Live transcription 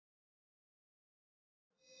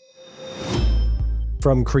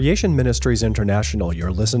From Creation Ministries International,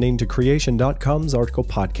 you're listening to Creation.com's article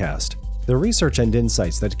podcast. The research and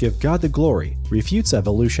insights that give God the glory, refutes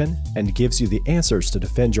evolution, and gives you the answers to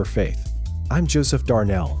defend your faith. I'm Joseph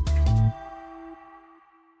Darnell.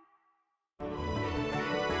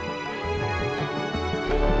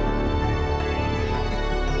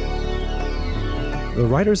 The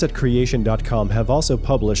writers at Creation.com have also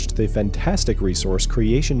published the fantastic resource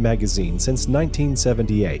Creation Magazine since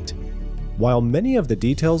 1978. While many of the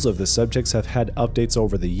details of the subjects have had updates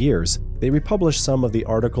over the years, they republish some of the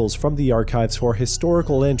articles from the archives for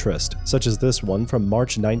historical interest, such as this one from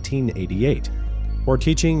March 1988. For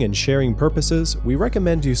teaching and sharing purposes, we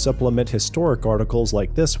recommend you supplement historic articles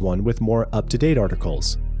like this one with more up-to-date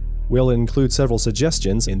articles. We'll include several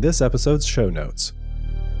suggestions in this episode's show notes.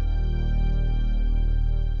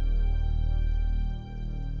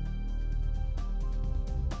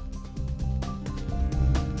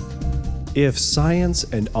 If science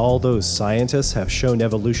and all those scientists have shown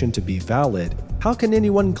evolution to be valid, how can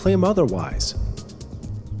anyone claim otherwise?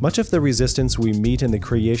 Much of the resistance we meet in the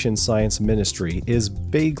creation science ministry is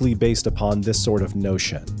vaguely based upon this sort of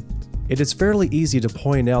notion. It is fairly easy to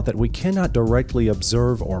point out that we cannot directly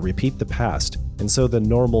observe or repeat the past, and so the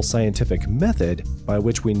normal scientific method, by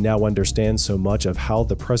which we now understand so much of how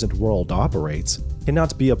the present world operates,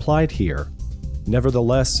 cannot be applied here.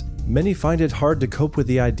 Nevertheless, many find it hard to cope with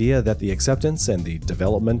the idea that the acceptance and the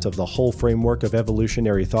development of the whole framework of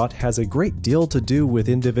evolutionary thought has a great deal to do with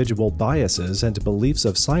individual biases and beliefs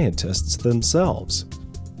of scientists themselves.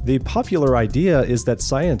 The popular idea is that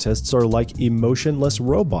scientists are like emotionless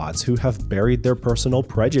robots who have buried their personal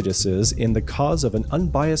prejudices in the cause of an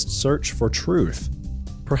unbiased search for truth.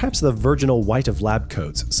 Perhaps the virginal white of lab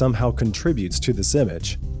coats somehow contributes to this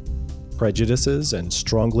image. Prejudices and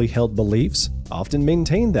strongly held beliefs often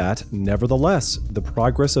maintain that, nevertheless, the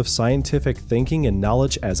progress of scientific thinking and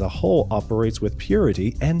knowledge as a whole operates with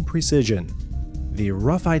purity and precision. The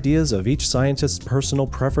rough ideas of each scientist's personal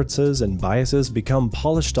preferences and biases become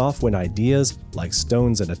polished off when ideas, like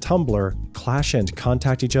stones in a tumbler, clash and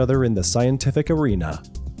contact each other in the scientific arena.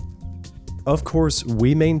 Of course,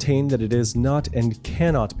 we maintain that it is not and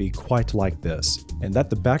cannot be quite like this, and that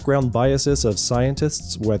the background biases of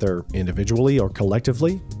scientists, whether individually or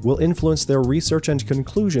collectively, will influence their research and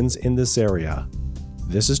conclusions in this area.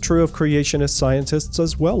 This is true of creationist scientists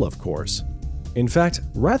as well, of course. In fact,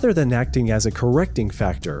 rather than acting as a correcting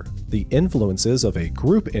factor, the influences of a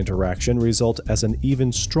group interaction result as an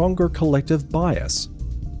even stronger collective bias.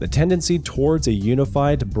 The tendency towards a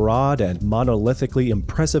unified, broad, and monolithically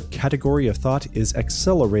impressive category of thought is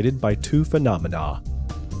accelerated by two phenomena.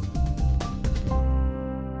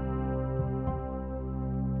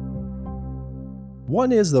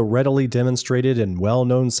 One is the readily demonstrated and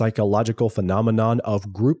well-known psychological phenomenon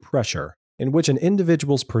of group pressure, in which an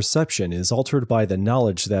individual's perception is altered by the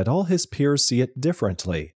knowledge that all his peers see it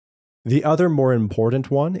differently. The other more important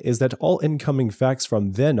one is that all incoming facts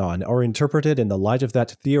from then on are interpreted in the light of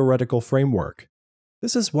that theoretical framework.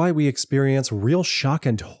 This is why we experience real shock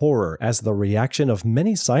and horror as the reaction of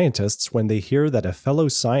many scientists when they hear that a fellow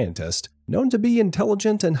scientist, known to be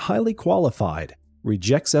intelligent and highly qualified,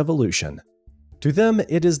 rejects evolution. To them,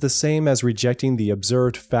 it is the same as rejecting the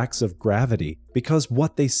observed facts of gravity, because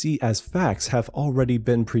what they see as facts have already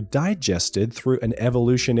been predigested through an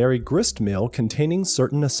evolutionary gristmill containing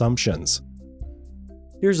certain assumptions.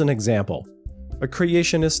 Here's an example. A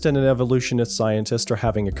creationist and an evolutionist scientist are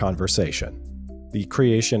having a conversation. The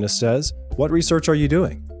creationist says, "What research are you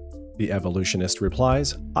doing?" The evolutionist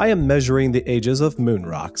replies, "I am measuring the ages of moon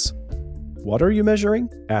rocks." "What are you measuring?"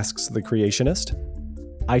 asks the creationist.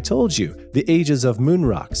 "I told you, the ages of moon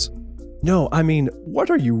rocks." "No, I mean,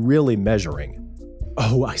 what are you really measuring?"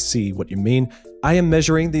 "Oh, I see what you mean. I am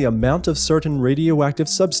measuring the amount of certain radioactive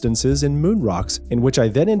substances in moon rocks, in which I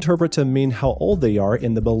then interpret to mean how old they are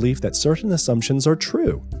in the belief that certain assumptions are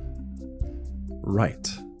true." Right.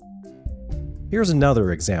 Here's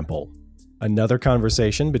another example. Another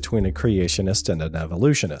conversation between a creationist and an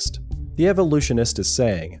evolutionist. The evolutionist is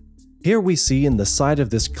saying, "Here we see in the side of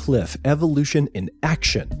this cliff evolution in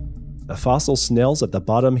action. The fossil snails at the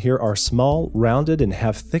bottom here are small, rounded, and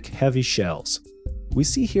have thick, heavy shells. We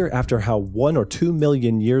see here after how 1 or 2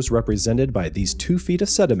 million years represented by these 2 feet of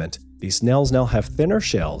sediment, these snails now have thinner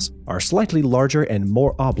shells, are slightly larger and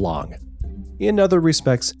more oblong. In other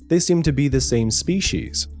respects, they seem to be the same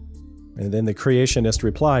species." And then the creationist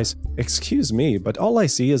replies, "Excuse me, but all I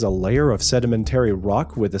see is a layer of sedimentary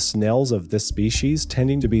rock with the snails of this species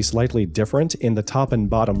tending to be slightly different in the top and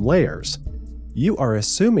bottom layers. You are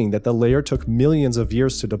assuming that the layer took millions of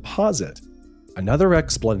years to deposit. Another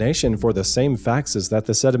explanation for the same facts is that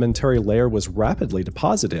the sedimentary layer was rapidly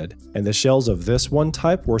deposited, and the shells of this one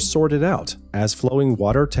type were sorted out, as flowing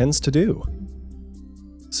water tends to do.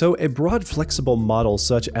 So a broad flexible model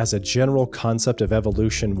such as a general concept of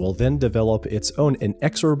evolution will then develop its own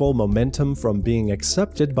inexorable momentum from being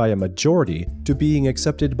accepted by a majority to being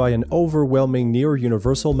accepted by an overwhelming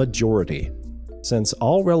near-universal majority. Since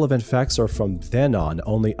all relevant facts are from then on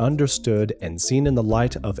only understood and seen in the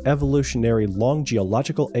light of evolutionary long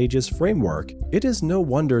geological ages framework, it is no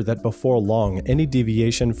wonder that before long any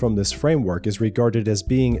deviation from this framework is regarded as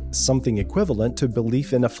being something equivalent to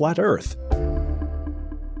belief in a flat Earth.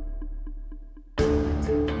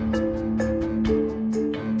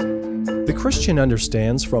 The Christian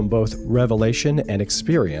understands from both revelation and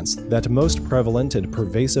experience that most prevalent and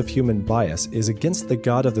pervasive human bias is against the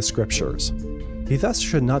God of the Scriptures. He thus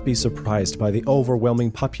should not be surprised by the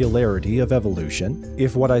overwhelming popularity of evolution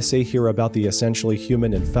if what I say here about the essentially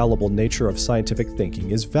human and fallible nature of scientific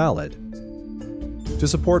thinking is valid. To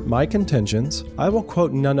support my contentions, I will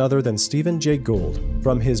quote none other than Stephen Jay Gould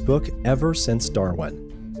from his book Ever Since Darwin.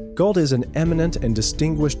 Gould is an eminent and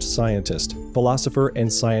distinguished scientist, philosopher,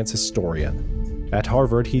 and science historian. At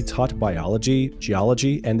Harvard, he taught biology,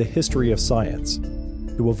 geology, and the history of science.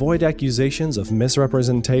 To avoid accusations of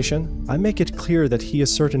misrepresentation, I make it clear that he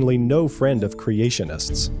is certainly no friend of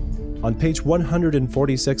creationists. On page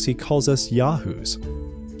 146, he calls us yahoos.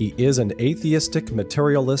 He is an atheistic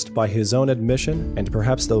materialist by his own admission and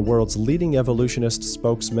perhaps the world's leading evolutionist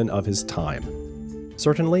spokesman of his time.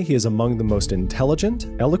 Certainly, he is among the most intelligent,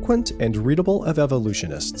 eloquent, and readable of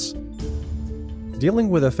evolutionists. Dealing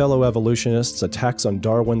with a fellow evolutionist's attacks on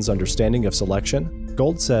Darwin's understanding of selection,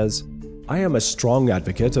 Gould says, "I am a strong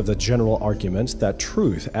advocate of the general argument that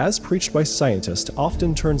truth, as preached by scientists,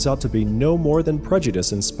 often turns out to be no more than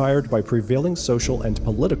prejudice inspired by prevailing social and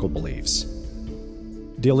political beliefs."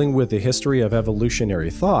 Dealing with the history of evolutionary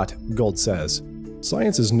thought, Gould says,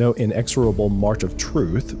 "Science is no inexorable march of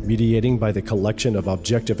truth, mediating by the collection of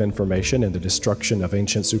objective information and the destruction of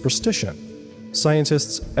ancient superstition.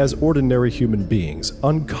 Scientists, as ordinary human beings,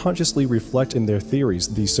 unconsciously reflect in their theories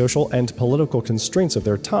the social and political constraints of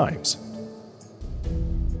their times."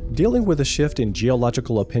 Dealing with a shift in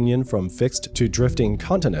geological opinion from fixed to drifting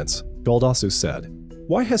continents, Gould also said,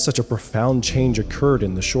 "Why has such a profound change occurred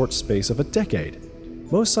in the short space of a decade?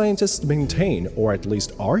 Most scientists maintain, or at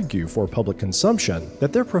least argue for public consumption,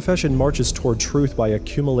 that their profession marches toward truth by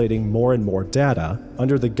accumulating more and more data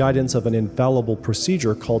under the guidance of an infallible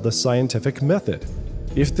procedure called the scientific method.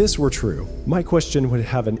 If this were true, my question would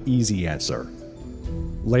have an easy answer."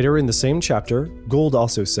 Later in the same chapter, Gould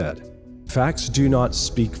also said, "Facts do not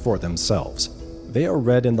speak for themselves. They are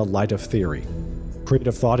read in the light of theory.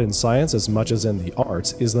 Creative thought in science, as much as in the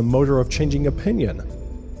arts, is the motor of changing opinion.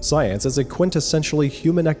 Science is a quintessentially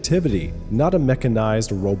human activity, not a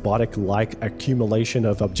mechanized, robotic-like accumulation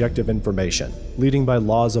of objective information, leading by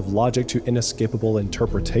laws of logic to inescapable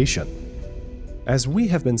interpretation. As we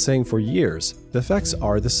have been saying for years, the facts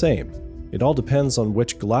are the same. It all depends on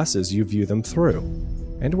which glasses you view them through."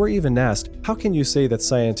 And we're even asked, how can you say that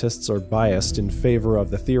scientists are biased in favor of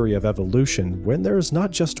the theory of evolution when there is not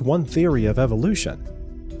just one theory of evolution?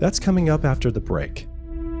 That's coming up after the break.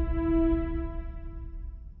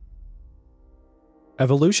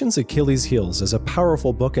 Evolution's Achilles' Heels is a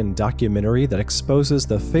powerful book and documentary that exposes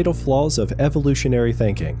the fatal flaws of evolutionary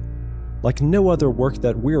thinking. Like no other work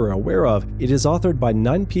that we're aware of, it is authored by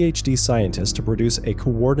 9 PhD scientists to produce a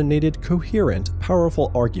coordinated, coherent,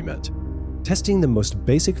 powerful argument. Testing the most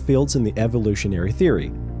basic fields in the evolutionary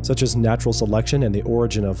theory, such as natural selection and the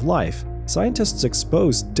origin of life, scientists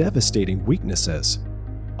expose devastating weaknesses.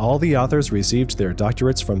 All the authors received their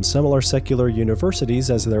doctorates from similar secular universities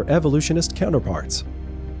as their evolutionist counterparts.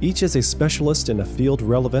 Each is a specialist in a field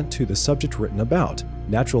relevant to the subject written about: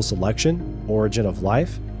 natural selection, origin of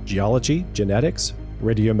life, geology, genetics,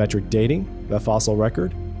 radiometric dating, the fossil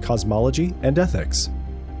record, cosmology, and ethics.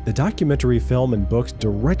 The documentary film and book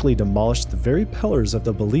directly demolished the very pillars of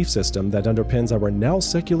the belief system that underpins our now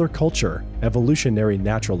secular culture, evolutionary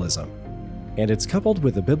naturalism. And it's coupled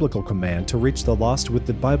with the biblical command to reach the lost with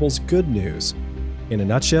the Bible's good news. In a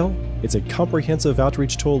nutshell, it's a comprehensive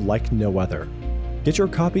outreach tool like no other. Get your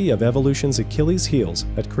copy of Evolution's Achilles' Heels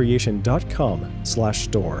at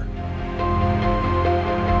creation.com/store.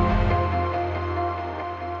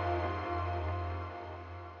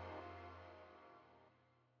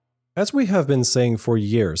 As we have been saying for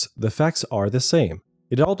years, the facts are the same.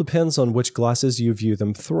 It all depends on which glasses you view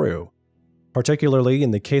them through. Particularly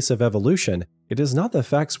in the case of evolution, it is not the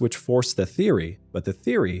facts which force the theory, but the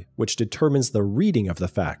theory which determines the reading of the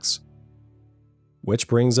facts. Which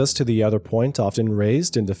brings us to the other point often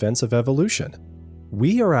raised in defense of evolution.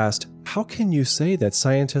 We are asked, how can you say that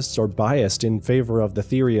scientists are biased in favor of the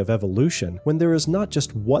theory of evolution when there is not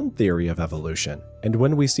just one theory of evolution, and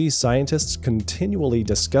when we see scientists continually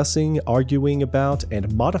discussing, arguing about,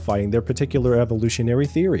 and modifying their particular evolutionary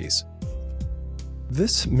theories?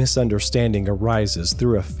 This misunderstanding arises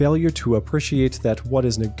through a failure to appreciate that what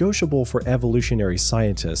is negotiable for evolutionary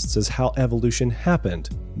scientists is how evolution happened,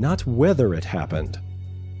 not whether it happened.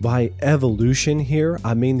 By evolution here,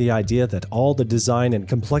 I mean the idea that all the design and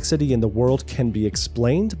complexity in the world can be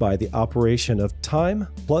explained by the operation of time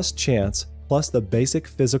plus chance plus the basic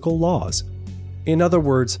physical laws. In other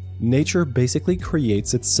words, nature basically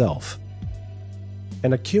creates itself.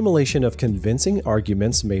 An accumulation of convincing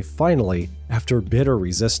arguments may finally, after bitter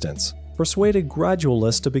resistance, persuade a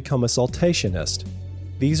gradualist to become a saltationist.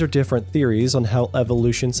 These are different theories on how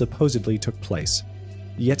evolution supposedly took place.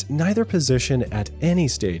 Yet neither position at any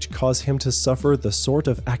stage caused him to suffer the sort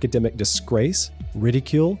of academic disgrace,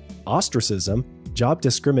 ridicule, ostracism, job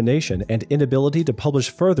discrimination, and inability to publish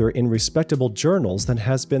further in respectable journals than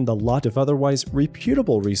has been the lot of otherwise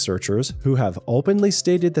reputable researchers who have openly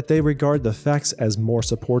stated that they regard the facts as more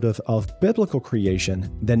supportive of biblical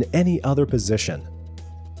creation than any other position.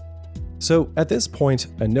 So, at this point,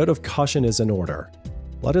 a note of caution is in order.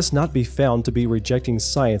 Let us not be found to be rejecting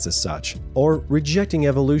science as such, or rejecting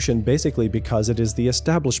evolution basically because it is the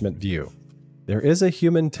establishment view. There is a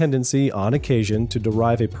human tendency on occasion to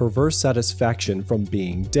derive a perverse satisfaction from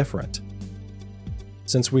being different.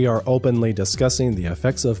 Since we are openly discussing the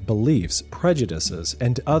effects of beliefs, prejudices,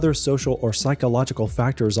 and other social or psychological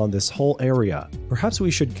factors on this whole area, perhaps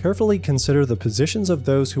we should carefully consider the positions of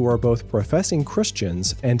those who are both professing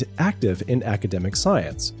Christians and active in academic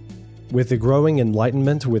science. With the growing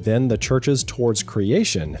enlightenment within the churches towards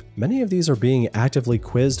creation, many of these are being actively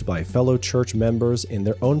quizzed by fellow church members in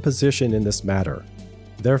their own position in this matter.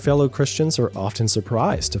 Their fellow Christians are often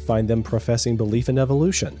surprised to find them professing belief in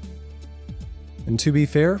evolution. And to be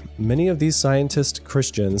fair, many of these scientist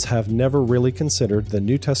Christians have never really considered the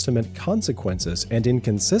New Testament consequences and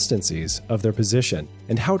inconsistencies of their position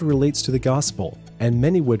and how it relates to the gospel, and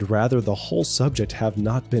many would rather the whole subject have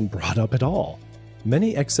not been brought up at all.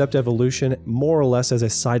 Many accept evolution more or less as a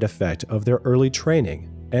side effect of their early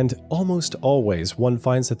training, and almost always one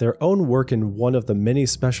finds that their own work in one of the many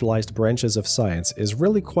specialized branches of science is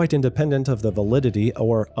really quite independent of the validity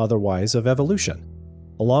or otherwise of evolution.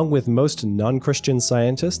 Along with most non-Christian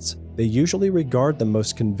scientists, they usually regard the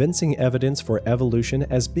most convincing evidence for evolution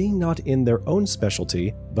as being not in their own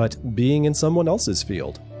specialty, but being in someone else's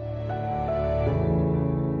field.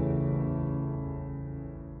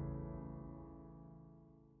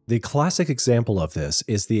 The classic example of this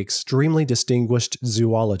is the extremely distinguished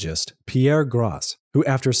zoologist Pierre Grass, who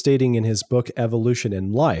after stating in his book Evolution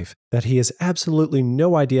in Life that he has absolutely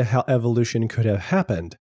no idea how evolution could have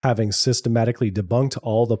happened, having systematically debunked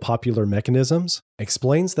all the popular mechanisms,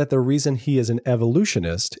 explains that the reason he is an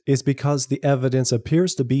evolutionist is because the evidence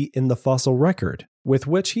appears to be in the fossil record, with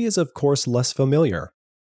which he is of course less familiar.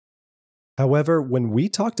 However, when we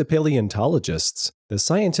talk to paleontologists, the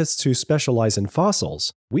scientists who specialize in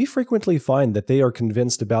fossils, we frequently find that they are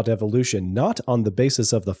convinced about evolution not on the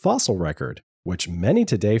basis of the fossil record, which many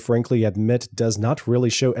today frankly admit does not really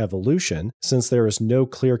show evolution since there is no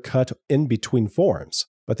clear-cut in-between forms,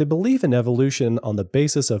 but they believe in evolution on the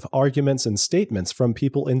basis of arguments and statements from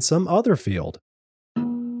people in some other field.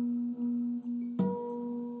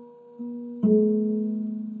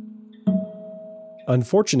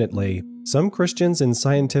 Unfortunately, some Christians in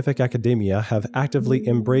scientific academia have actively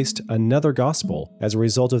embraced another gospel as a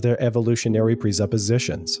result of their evolutionary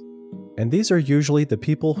presuppositions. And these are usually the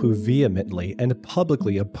people who vehemently and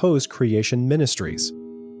publicly oppose creation ministries.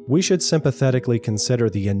 We should sympathetically consider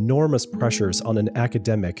the enormous pressures on an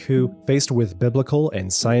academic who, faced with biblical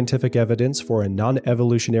and scientific evidence for a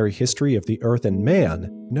non-evolutionary history of the earth and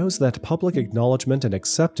man, knows that public acknowledgement and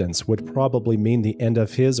acceptance would probably mean the end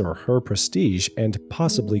of his or her prestige and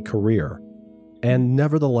possibly career. And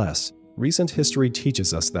nevertheless, recent history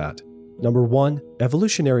teaches us that. Number 1,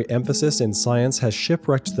 evolutionary emphasis in science has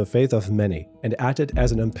shipwrecked the faith of many and acted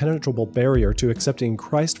as an impenetrable barrier to accepting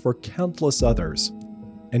Christ for countless others.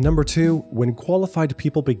 And number 2, when qualified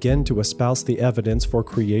people begin to espouse the evidence for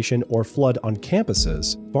creation or flood on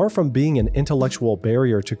campuses, far from being an intellectual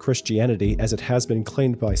barrier to Christianity as it has been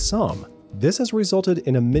claimed by some, this has resulted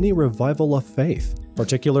in a mini revival of faith,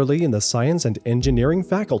 particularly in the science and engineering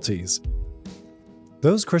faculties.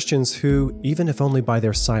 Those Christians who, even if only by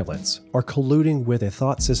their silence, are colluding with a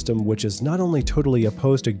thought system which is not only totally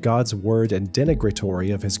opposed to God's word and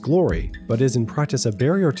denigratory of His glory, but is in practice a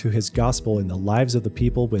barrier to His gospel in the lives of the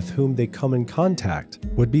people with whom they come in contact,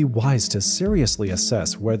 would be wise to seriously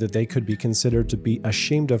assess whether they could be considered to be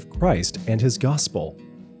ashamed of Christ and His gospel.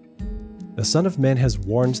 The Son of Man has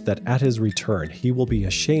warned that at His return He will be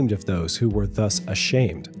ashamed of those who were thus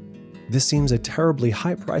ashamed. This seems a terribly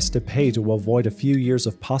high price to pay to avoid a few years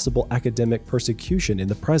of possible academic persecution in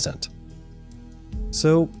the present.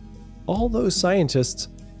 So, all those scientists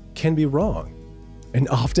can be wrong, and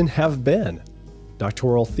often have been.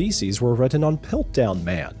 Doctoral theses were written on Piltdown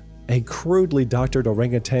Man, a crudely doctored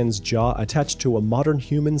orangutan's jaw attached to a modern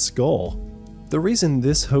human skull. The reason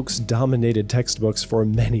this hoax dominated textbooks for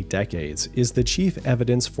many decades is the chief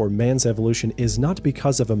evidence for man's evolution is not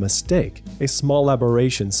because of a mistake, a small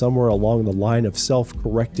aberration somewhere along the line of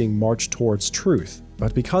self-correcting march towards truth,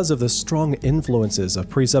 but because of the strong influences of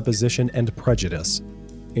presupposition and prejudice.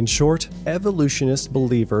 In short, evolutionist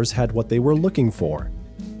believers had what they were looking for.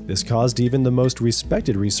 This caused even the most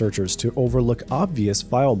respected researchers to overlook obvious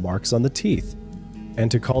file marks on the teeth, and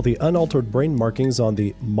to call the unaltered brain markings on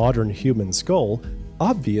the modern human skull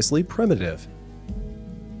obviously primitive.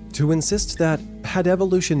 To insist that, had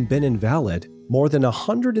evolution been invalid, more than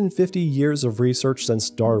 150 years of research since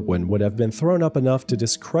Darwin would have been thrown up enough to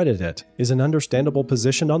discredit it is an understandable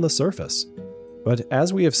position on the surface. But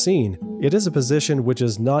as we have seen, it is a position which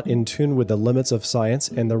is not in tune with the limits of science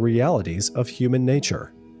and the realities of human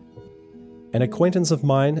nature. An acquaintance of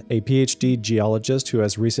mine, a PhD geologist who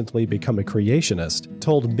has recently become a creationist,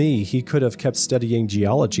 told me he could have kept studying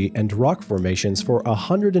geology and rock formations for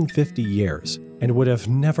 150 years and would have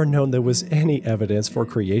never known there was any evidence for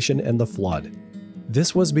creation and the flood.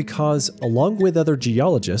 This was because, along with other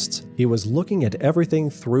geologists, he was looking at everything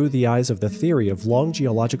through the eyes of the theory of long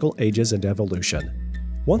geological ages and evolution.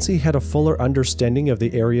 Once he had a fuller understanding of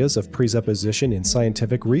the areas of presupposition in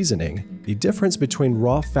scientific reasoning, the difference between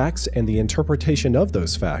raw facts and the interpretation of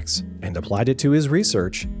those facts, and applied it to his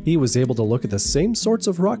research, he was able to look at the same sorts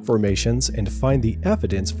of rock formations and find the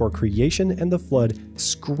evidence for creation and the flood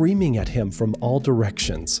screaming at him from all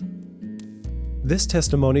directions. This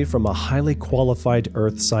testimony from a highly qualified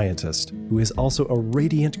earth scientist, who is also a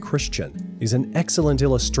radiant Christian, is an excellent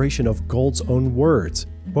illustration of Gould's own words,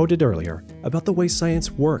 quoted earlier, about the way science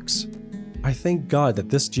works. I thank God that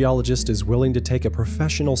this geologist is willing to take a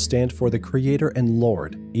professional stand for the Creator and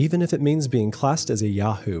Lord, even if it means being classed as a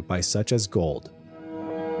Yahoo by such as Gould.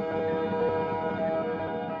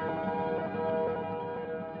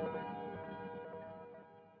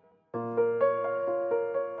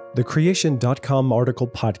 The Creation.com article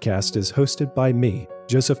podcast is hosted by me,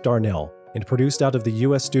 Joseph Darnell, and produced out of the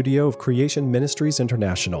U.S. studio of Creation Ministries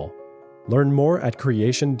International. Learn more at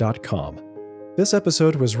Creation.com. This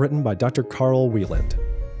episode was written by Dr. Carl Wieland.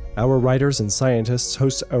 Our writers and scientists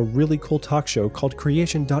host a really cool talk show called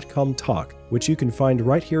Creation.com Talk, which you can find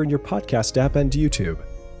right here in your podcast app and YouTube.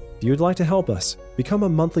 If you'd like to help us, become a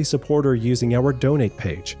monthly supporter using our donate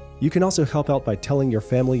page. You can also help out by telling your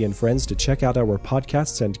family and friends to check out our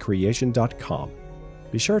podcasts and Creation.com.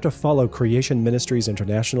 Be sure to follow Creation Ministries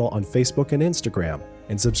International on Facebook and Instagram,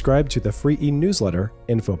 and subscribe to the free e-newsletter,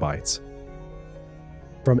 InfoBytes.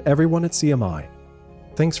 From everyone at CMI,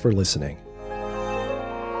 thanks for listening.